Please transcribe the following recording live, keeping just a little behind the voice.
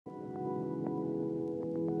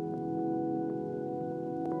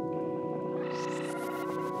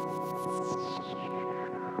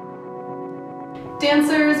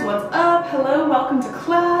Dancers, what's up? Hello, welcome to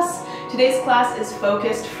class. Today's class is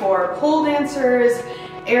focused for pole dancers,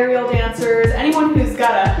 aerial dancers, anyone who's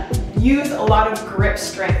gotta use a lot of grip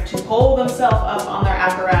strength to pull themselves up on their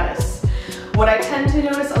apparatus. What I tend to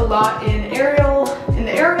notice a lot in the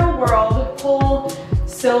aerial world, pole,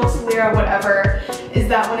 silks, lyra, whatever, is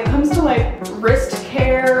that when it comes to like wrist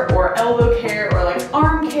care or elbow care or like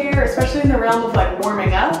arm care, especially in the realm of like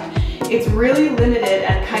warming up, it's really limited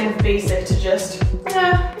and kind of basic to just,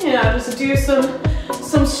 just do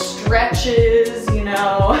some stretches,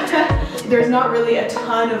 There's not really a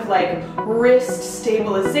ton of like wrist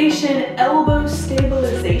stabilization, elbow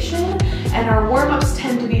stabilization, and our warm-ups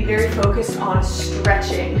tend to be very focused on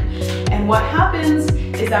stretching. And what happens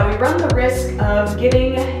is that we run the risk of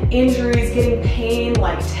getting injuries, getting pain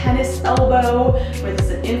like tennis elbow, where there's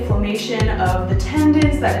an inflammation of the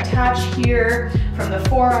tendons that attach here from the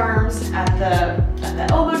forearms at the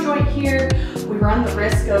elbow joint here. We run the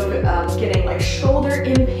risk of getting like shoulder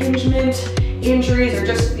impingement injuries, or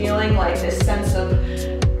just feeling like this sense of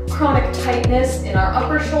chronic tightness in our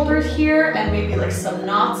upper shoulders here, and maybe like some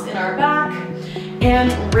knots in our back,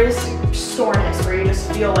 and wrist soreness, where you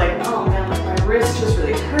just feel like, oh man, like my wrists just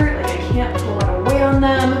really hurt, like I can't put a lot of weight on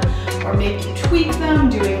them, or maybe you tweak them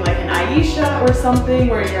doing like an Aisha or something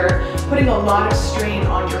where you're putting a lot of strain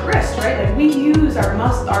on your wrist, right? Like we use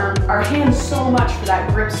our hands so much for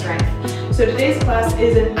that grip strength. So today's class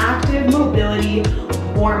is an active mobility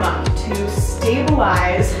warm-up to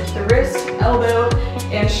stabilize the wrist, elbow,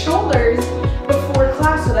 and shoulders before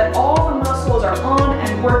class so that all the muscles are on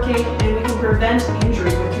and working, and we can prevent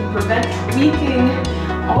injuries, we can prevent tweaking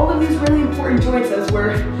all of these really important joints as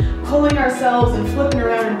we're pulling ourselves and flipping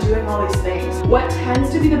around and doing all these things. What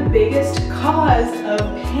tends to be the biggest cause of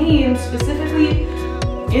pain, specifically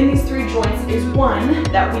in these three joints, is one,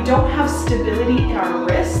 that we don't have stability in our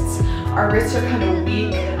wrists. Our wrists are kind of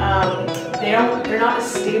weak. They're not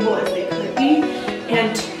as stable as they could be.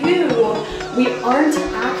 And two, we aren't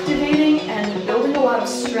activating and building a lot of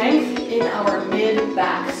strength in our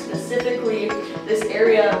mid-back, specifically this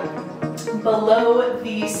area below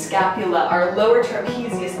the scapula, our lower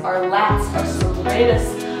trapezius, our lats, our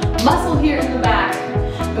serratus muscle here in the back.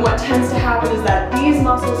 And what tends to happen is that these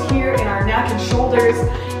muscles here in our neck and shoulders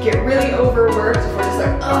get really overworked. We're just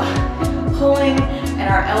like, pulling, and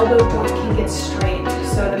our elbow joint can get strained.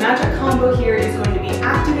 So the magic combo here is going to be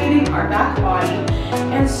activating our back body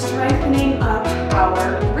and strengthening up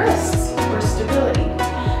our wrists for stability.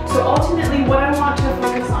 So ultimately, what I want to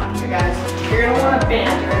focus on here, guys, you're going to want a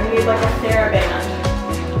band. You're going to need like a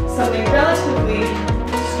TheraBand, something relatively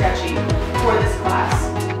stretchy for this class.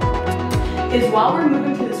 Is while we're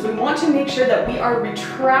moving through this, we want to make sure that we are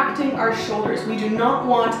retracting our shoulders. We do not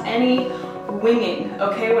want any winging,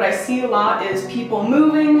 okay? What I see a lot is people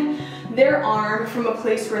moving their arm from a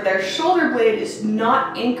place where their shoulder blade is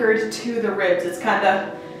not anchored to the ribs. It's kind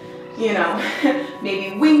of,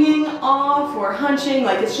 maybe winging off or hunching,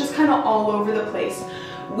 like it's just kind of all over the place.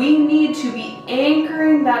 We need to be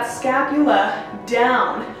anchoring that scapula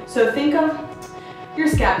down. So think of your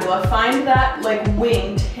scapula, find that like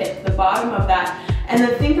wing tip, the bottom of that, and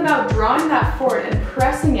then think about drawing that forward and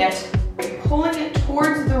pressing it, pulling it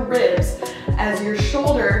towards the ribs as your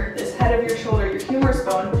shoulder, this head of your shoulder, your humerus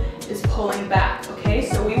bone, is pulling back, okay?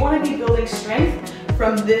 So we want to be building strength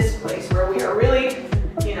from this place where we are really,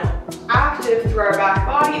 active through our back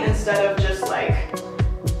body instead of just like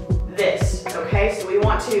this, okay? So we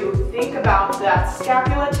want to think about that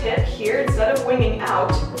scapula tip here, instead of winging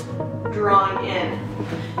out, drawing in.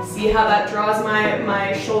 See how that draws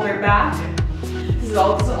my shoulder back? This is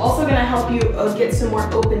also going to help you get some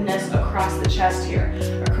more openness across the chest here,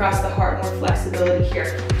 across the heart, more flexibility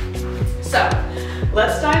here. So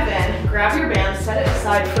let's dive in, grab your band, set it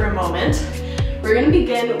aside for a moment. We're going to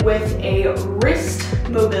begin with a wrist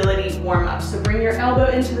mobility warm-up. So bring your elbow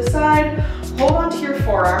into the side, hold onto your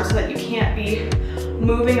forearm so that you can't be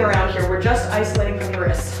moving around here. We're just isolating from the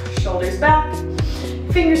wrist. Shoulders back,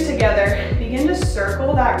 fingers together. Begin to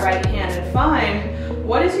circle that right hand and find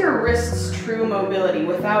what is your wrist's true mobility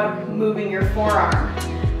without moving your forearm.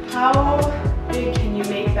 How big can you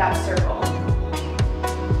make that circle?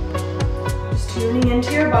 Just tuning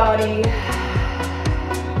into your body.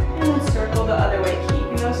 And then circle the other way,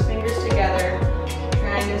 keeping those fingers together,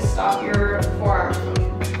 trying to stop your forearm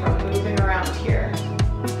from moving around here.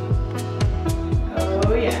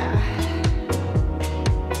 Oh yeah.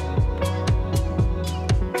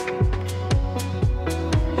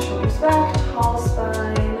 Shoulders back, tall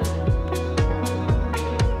spine.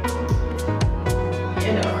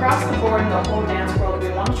 And across the board in the whole dance world, we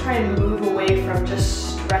want to try and move away from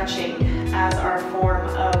just stretching as our form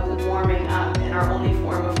of warming up and our only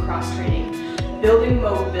form of cross training. Building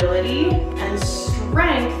mobility and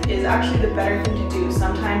strength is actually the better thing to do.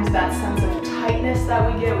 Sometimes that sense of tightness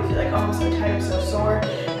that we get, we feel like, oh, I'm so tight, I'm so sore,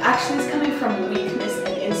 actually is coming from weakness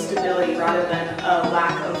and instability rather than a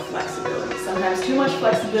lack of flexibility. Sometimes too much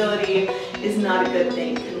flexibility is not a good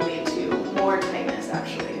thing, can lead to more tightness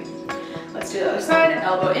actually. Let's do the other side,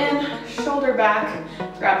 elbow in, shoulder back,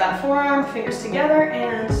 grab that forearm, fingers together,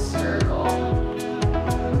 and circle.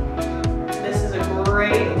 This is a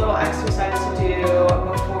great little exercise to do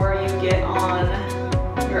before you get on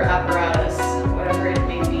your apparatus, whatever it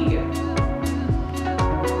may be.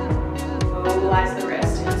 Mobilize the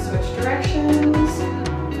wrist and switch directions.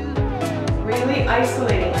 Really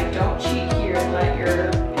isolating, like don't cheat here and let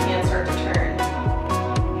your hands start to turn.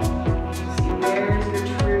 See, where's your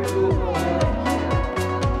true mobility here?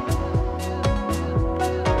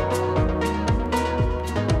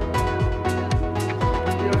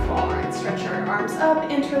 Beautiful. All right, stretch your arms up,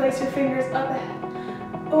 interlace your fingers up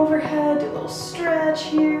ahead, overhead, do a little stretch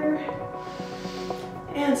here.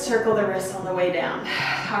 And circle the wrists on the way down.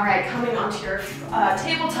 All right, coming onto your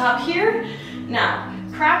tabletop here. Now,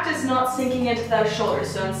 practice not sinking into those shoulders.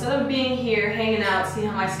 So instead of being here, hanging out, see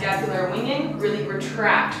how my scapula are winging? Really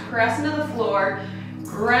retract, press into the floor,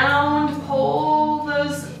 ground, pull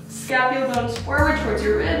those scapula bones forward towards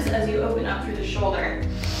your ribs as you open up through the shoulder.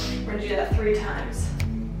 We're gonna do that 3 times.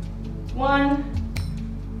 1,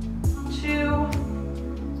 2,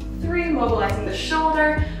 3, mobilizing the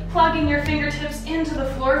shoulder, plugging your fingertips into the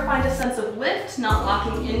floor, find a sense of lift, not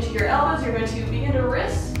locking into your elbows. You're going to begin to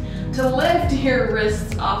lift your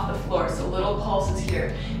wrists off the floor. So little pulses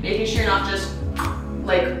here, making sure you're not just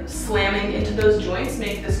like slamming into those joints.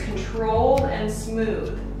 Make this controlled and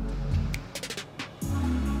smooth.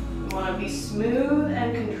 You want to be smooth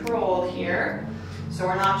and controlled here. So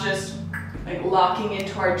we're not just like locking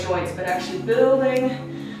into our joints, but actually building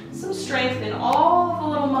some strength in all of the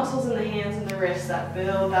little muscles in the hands and the wrists that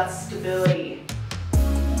build that stability.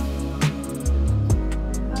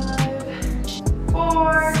 5,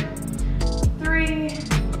 4, 3,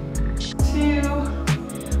 2,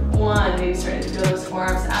 1. Maybe starting to feel those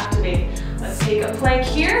forearms activate. Let's take a plank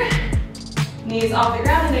here. Knees off the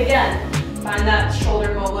ground, and again, find that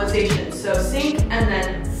shoulder mobilization. So sink and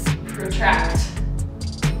then protract.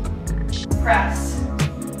 Press.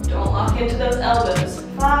 Don't lock into those elbows.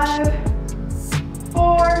 5,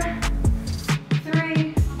 4,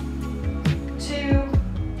 3, 2,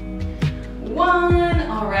 1.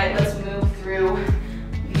 All right, let's move through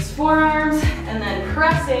these forearms and then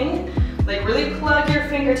pressing, like really plug your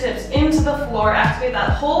fingertips into the floor, activate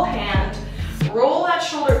that whole hand, roll that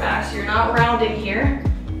shoulder back so you're not rounding here,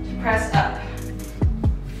 press up.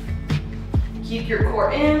 Keep your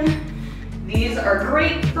core in. These are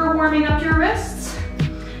great for warming up your wrists,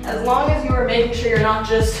 as long as you are making sure you're not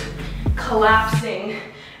just collapsing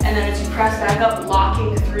and then as you press back up,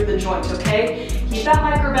 locking through the joint, okay? Keep that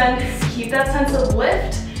micro bend, keep that sense of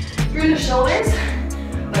lift through the shoulders.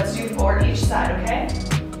 Let's do 4 each side, okay?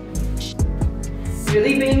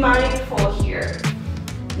 Really be mindful here.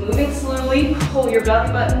 Moving slowly, pull your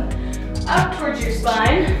belly button up towards your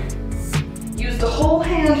spine. Use the whole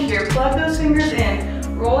hand here, plug those fingers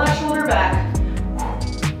in, roll that shoulder back.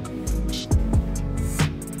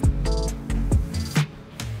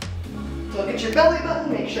 Look at your belly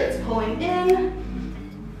button, make sure it's pulling in.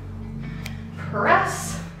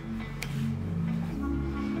 Press.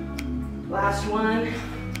 Last one.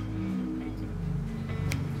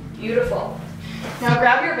 Beautiful. Now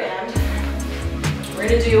grab your band. We're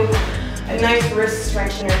gonna do a nice wrist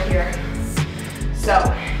strengthener here. So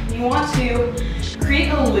you want to create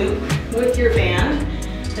a loop with your band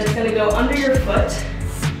that's gonna go under your foot.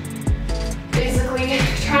 Basically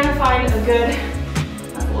trying to find a good,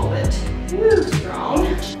 that's a little bit too strong,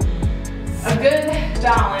 a good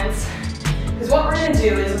balance. Because what we're gonna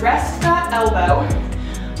do is rest that elbow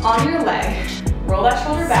on your leg, roll that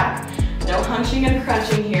shoulder back, no hunching and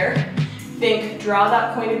crunching here. Think, draw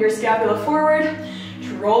that point of your scapula forward,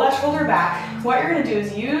 to roll that shoulder back. What you're gonna do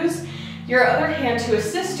is use your other hand to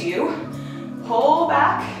assist you, pull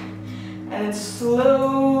back, and then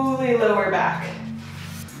slowly lower back.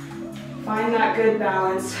 Find that good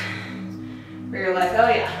balance where you're like, oh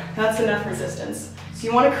yeah, that's enough resistance. So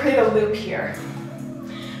you want to create a loop here.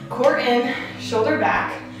 Core in, shoulder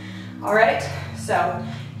back. All right, so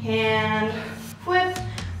hand, flip,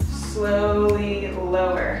 slowly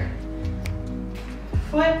lower.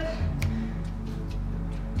 Flip.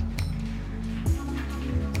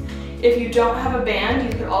 If you don't have a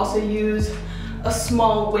band, you could also use a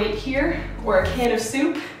small weight here or a can of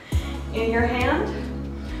soup in your hand.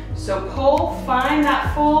 So pull, find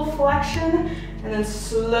that full flexion, and then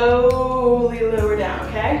slowly lower down,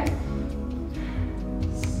 okay?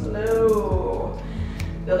 Slow.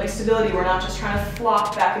 Building stability, we're not just trying to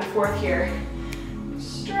flop back and forth here.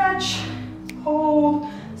 Stretch, hold,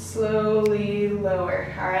 slowly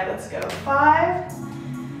lower. All right, let's go. 5.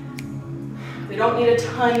 We don't need a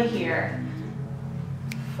ton here.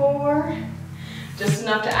 4. Just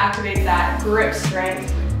enough to activate that grip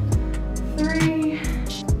strength. 3,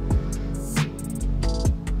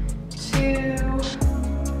 2,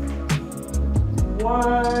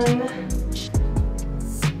 1,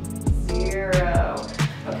 0.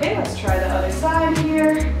 Okay, let's try the other side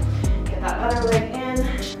here. Get that other leg in.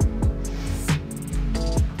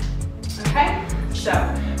 Okay, so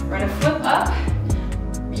we're gonna flip up.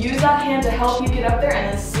 Use that hand to help you get up there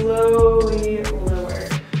and then slowly lower.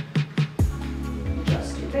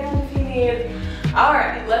 Just your band if you need. All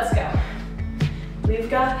right, let's go. We've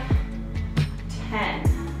got 10,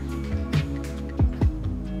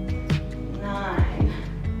 9.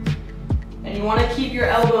 And you want to keep your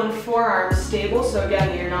elbow and forearm stable, so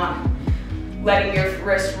again, you're not letting your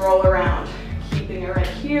wrist roll around. Keeping it right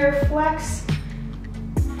here, flex.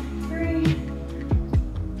 3,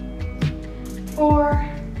 4,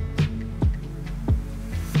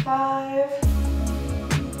 5,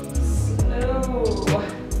 slow.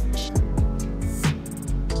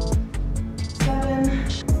 7,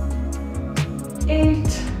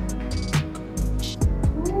 8.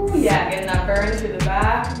 Ooh, yeah, getting that burn through the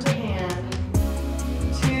back of the hand.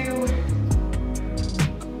 2,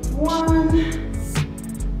 1.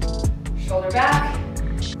 Shoulder back.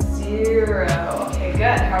 0. Okay, good.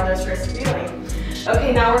 How are those wrists feeling?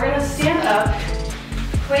 Okay, now we're gonna stand up.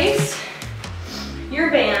 Place your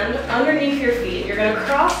band underneath your feet. You're gonna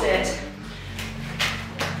cross it,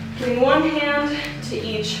 giving one hand to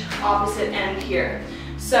each opposite end here.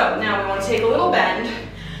 So now we want to take a little bend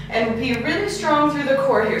and be really strong through the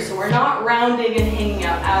core here, so we're not rounding and hanging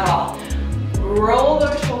out at all. Roll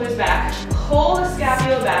those shoulders back, pull the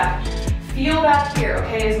scapula back, feel back here,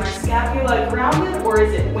 okay? Is my scapula grounded or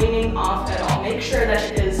is it winging off at all? Make sure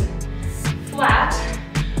that it is flat,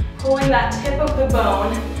 pulling that tip of the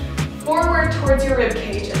bone forward towards your rib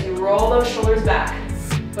cage as you roll those shoulders back,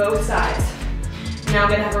 both sides. Now I'm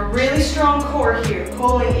gonna have a really strong core here,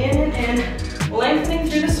 pulling in and in, lengthening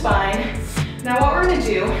through the spine. Now what we're gonna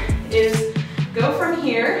do is go from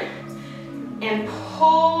here and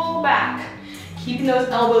pull back, keeping those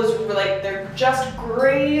elbows like they're just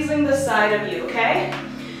grazing the side of you, okay?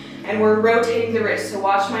 And we're rotating the wrist, so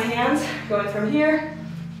watch my hands, going from here,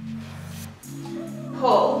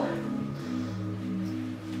 pull,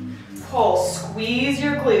 pull, squeeze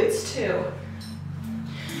your glutes too.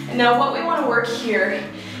 And now what we want to work here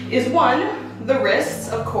is one, the wrists,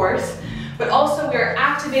 of course, but also we're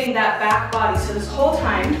activating that back body. So this whole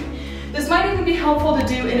time, this might even be helpful to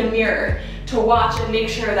do in a mirror to watch and make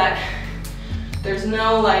sure that there's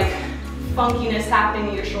no like funkiness happening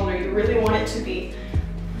in your shoulder. You really want it to be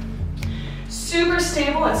super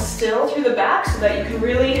stable and still through the back so that you can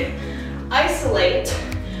really isolate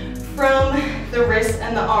from the wrists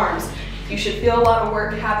and the arms. You should feel a lot of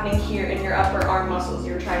work happening here in your upper arm muscles,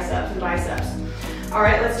 your triceps and biceps. All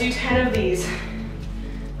right, let's do 10 of these.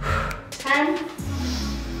 10,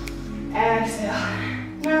 exhale,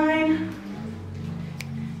 9,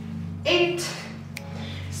 8,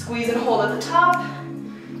 squeeze and hold at the top,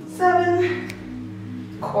 7,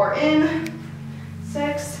 core in,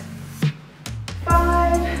 6,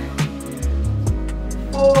 5,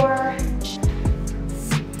 4,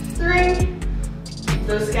 3, keep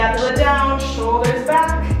those scapula down, shoulders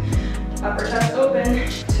back, upper chest open,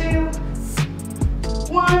 2,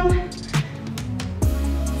 1,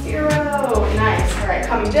 0, nice. All right,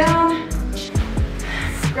 coming down,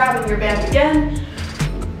 grabbing your band again.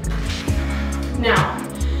 Now,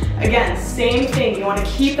 again, same thing, you want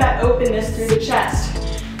to keep that openness through the chest.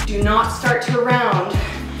 Do not start to round.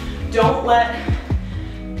 Don't let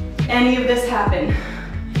any of this happen.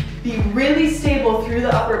 Be really stable through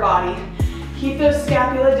the upper body. Keep those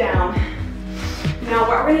scapula down. Now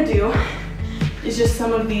what we're gonna do is just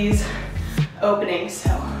some of these openings.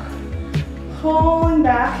 So pulling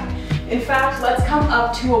back. In fact, let's come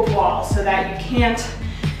up to a wall so that you can't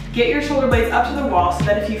get your shoulder blades up to the wall so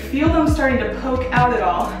that if you feel them starting to poke out at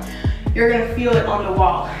all, you're gonna feel it on the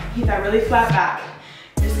wall. Keep that really flat back.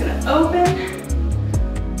 You're just gonna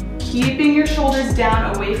open, keeping your shoulders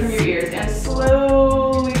down away from your ears and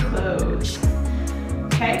slowly close.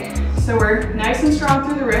 Okay, so we're nice and strong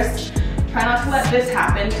through the wrists. Try not to let this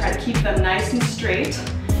happen. Try to keep them nice and straight,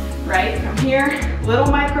 right? From here, little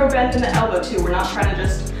micro bend in the elbow too. We're not trying to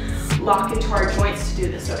just lock into our joints to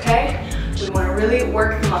do this, okay? We want to really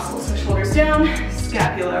work the muscles. So shoulders down,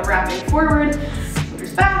 scapula wrapping forward,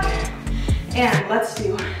 shoulders back, and let's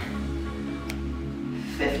do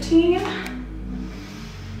 15,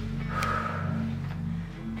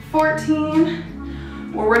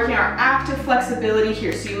 14. We're working our active flexibility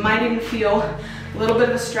here, so you might even feel a little bit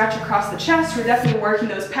of a stretch across the chest. We're definitely working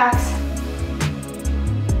those pecs.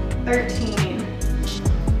 13,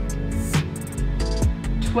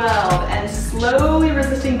 12, and slowly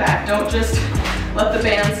resisting back. Don't just let the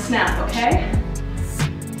band snap, okay?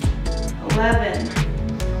 11,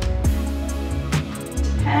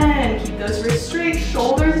 10, keep those wrists straight,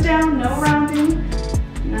 shoulders down, no rounding.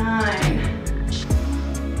 9,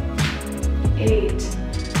 8,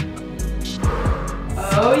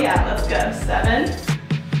 oh yeah, let's go. 7,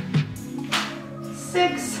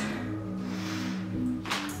 6,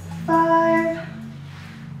 5,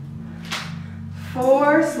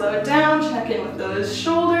 4, slow it down, check in with those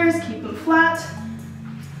shoulders, keep them flat.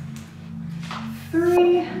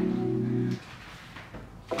 3,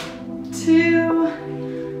 2,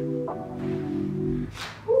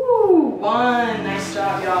 1. Nice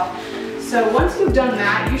job, y'all. So once you've done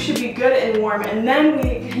that, you should be good and warm, and then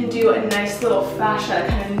we can do a nice little fascia,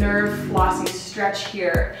 kind of nerve flossy stretch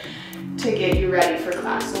here to get you ready for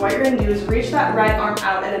class. So what you're gonna do is reach that right arm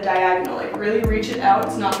out at a diagonal, like really reach it out.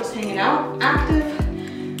 It's not just hanging out. Active.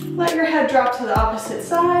 Let your head drop to the opposite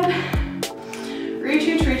side. Reach,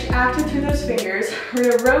 reach, reach, active through those fingers.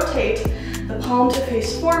 We're gonna rotate the palm to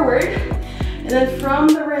face forward, and then from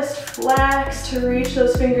the wrist, flex to reach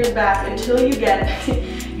those fingers back until you get,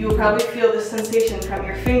 you'll probably feel the sensation from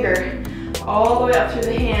your finger all the way up through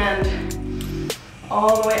the hand,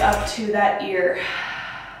 all the way up to that ear.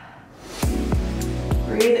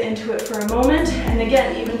 Breathe into it for a moment, and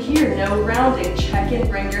again, even here, no rounding. Check in,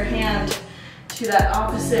 bring your hand to that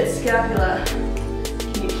opposite scapula.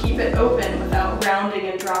 Can you keep it open without rounding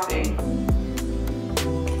and dropping?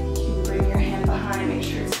 Can you bring your hand behind, make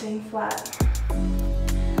sure it's staying flat.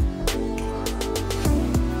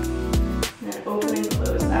 And then open and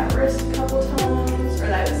close that wrist a couple times, or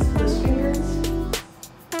those fingers.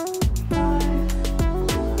 5,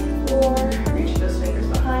 4, reach those fingers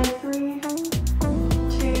behind. 3, 2,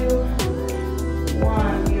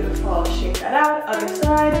 1, beautiful. Shake that out, other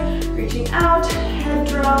side, reaching out, head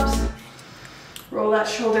drops. Roll that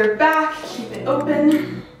shoulder back, keep it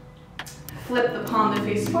open. Flip the palm to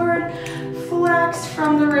face forward. Flex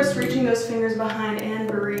from the wrist, reaching those fingers behind, and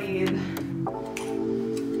breathe.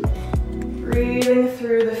 Breathing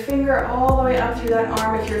through the finger all the way up through that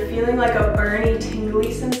arm. If you're feeling like a burny,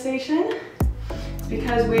 tingly sensation, it's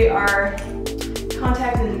because we are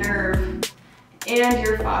contacting the nerve and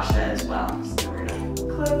your fascia as well. So we're gonna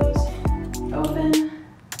close, open,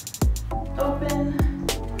 open,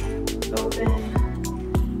 open,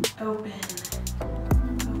 open,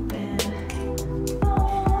 open.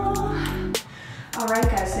 All right,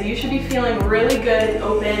 guys, so you should be feeling really good and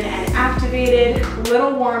open and activated.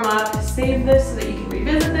 Little warm up. Save this so that you can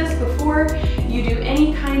revisit this before you do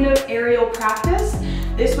any kind of aerial practice.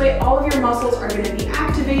 This way, all of your muscles are going to be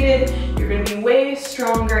activated, you're going to be way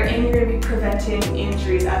stronger, and you're going to be preventing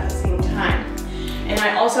injuries at the same time. And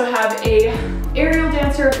I also have a aerial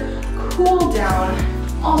dancer cool down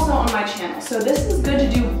also on my channel. So this is good to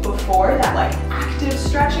do before that like active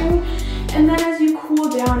stretching. And then as you cool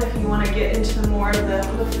down, if you want to get into more of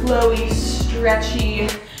the flowy, stretchy,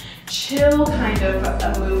 chill kind of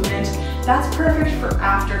a movement, that's perfect for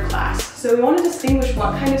after class. So we want to distinguish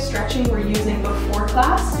what kind of stretching we're using before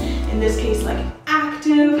class. In this case, like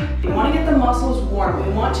active. We want to get the muscles warm.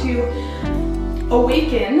 We want to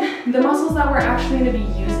awaken the muscles that we're actually going to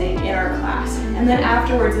be using in our class. And then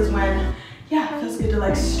afterwards is when, yeah, it feels good to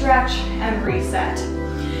like stretch and reset.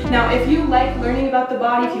 Now, if you like learning about the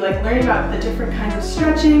body, if you like learning about the different kinds of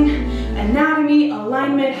stretching, anatomy,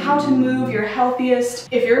 alignment, how to move your healthiest,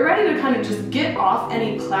 if you're ready to kind of just get off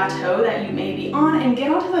any plateau that you may be on and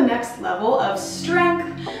get onto the next level of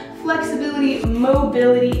strength, flexibility,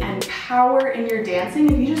 mobility, and power in your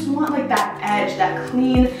dancing, if you just want like that edge, that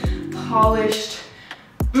clean, polished,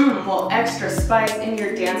 well, extra spice in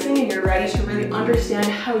your dancing, and you're ready to really understand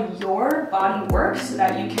how your body works so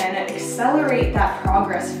that you can accelerate that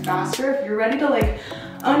progress faster, if you're ready to like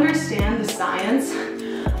understand the science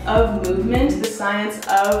of movement, the science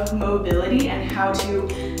of mobility, and how to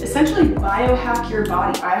essentially biohack your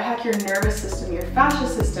body, biohack your nervous system, your fascia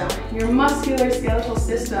system, your muscular skeletal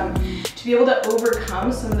system, to be able to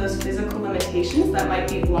overcome some of those physical limitations that might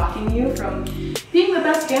be blocking you from being the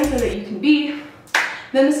best dancer that you can be,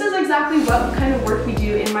 then this is exactly what kind of work we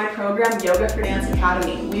do in my program. program, Yoga for Dance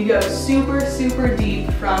Academy. We go super, super deep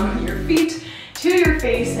from your feet to your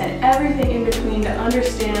face and everything in between to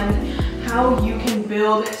understand how you can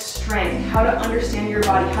build strength, how to understand your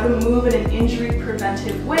body, how to move in an injury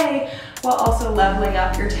preventive way while also leveling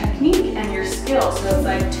up your technique and your skill. So it's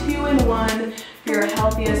like 2-in-1 for your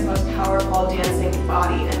healthiest, most powerful dancing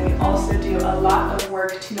body. And we also do a lot of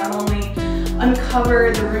work to not only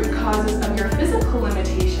uncover the root causes of your physical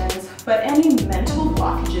limitations, but any mental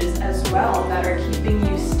blockages as well that are keeping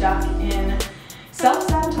you stuck in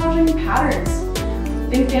self-sabotaging patterns.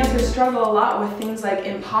 I think dancers struggle a lot with things like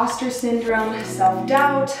imposter syndrome,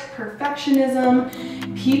 self-doubt, perfectionism,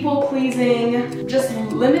 people-pleasing, just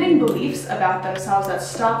limiting beliefs about themselves that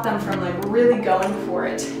stop them from like really going for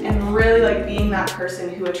it and really like being that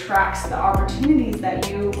person who attracts the opportunities that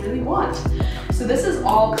you really want. So this is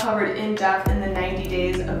all covered in depth in the 90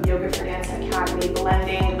 days of Yoga for Dance Academy,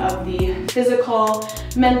 blending of the physical,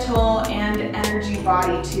 mental, and energy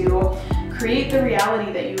body to create the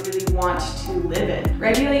reality that you really want to live in.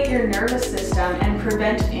 Regulate your nervous system and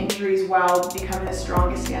prevent injuries while becoming the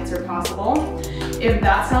strongest dancer possible. If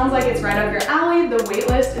that sounds like it's right up your alley, the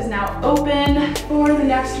waitlist is now open for the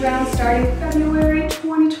next round starting February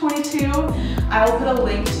 2022. I will put a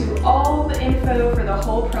link to all the info for the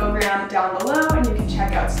whole program down below, and you can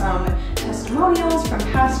check out some testimonials from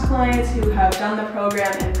past clients who have done the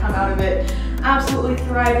program and come out of it absolutely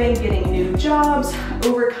thriving, getting new jobs,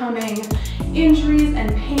 overcoming injuries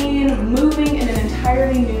and pain, moving in an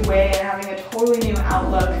entirely new way, and having a totally new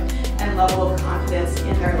outlook and level of confidence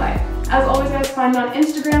in their life. As always, guys, find me on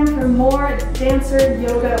Instagram for more dancer,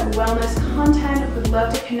 yoga, wellness content. Would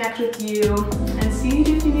love to connect with you and see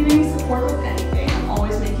if you need any support with anything. I'm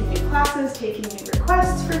always making new classes, taking new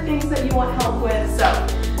requests for things that you want help with,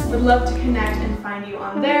 so would love to connect and find you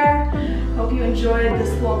on there. Hope you enjoyed this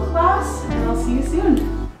little class, and I'll see you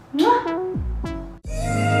soon.